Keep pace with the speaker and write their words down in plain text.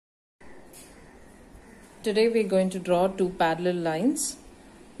Today we're going to draw two parallel lines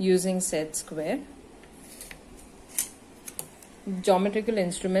using set square. Geometrical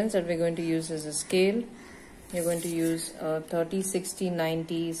instruments that we're going to use is a scale. You're going to use a 30, 60,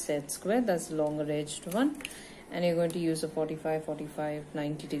 90 set square, that's the longer edged one. And you're going to use a 45, 45,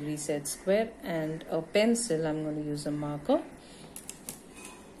 90 degree set square, and a pencil. I'm going to use a marker.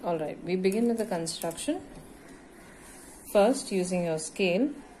 Alright, we begin with the construction. First, using your scale,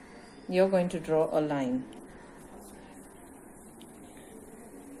 you're going to draw a line.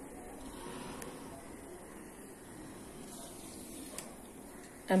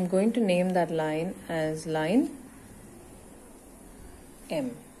 I'm going to name that line as line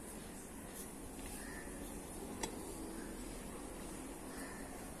M.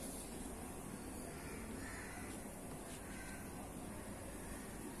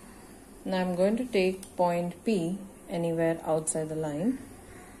 Now I'm going to take point P anywhere outside the line.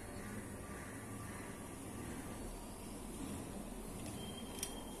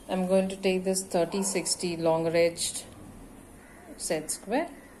 I'm going to take this 30, 60 longer edged set square.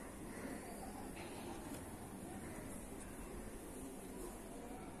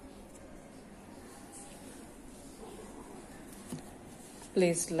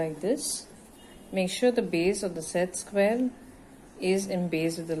 Place like this. Make sure the base of the set square is in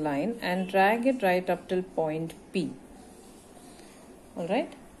base of the line and drag it right up till point P.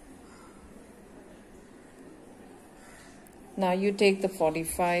 Alright. Now you take the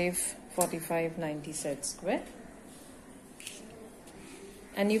 45, 45, 90 set square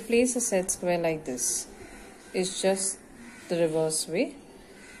and you place a set square like this. It's just the reverse way,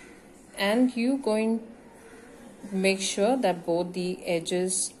 and you going make sure that both the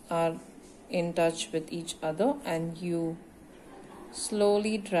edges are in touch with each other, and you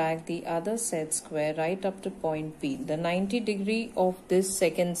slowly drag the other set square right up to point P. The 90 degree of this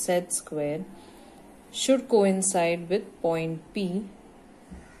second set square should coincide with point P,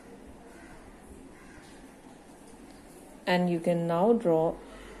 and you can now draw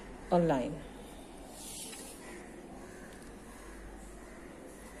a line.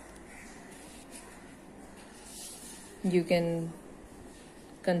 You can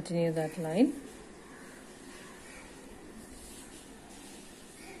continue that line.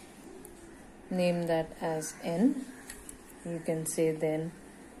 Name that as N. You can say then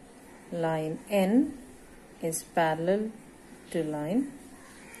line N is parallel to line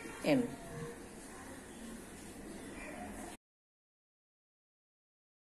M.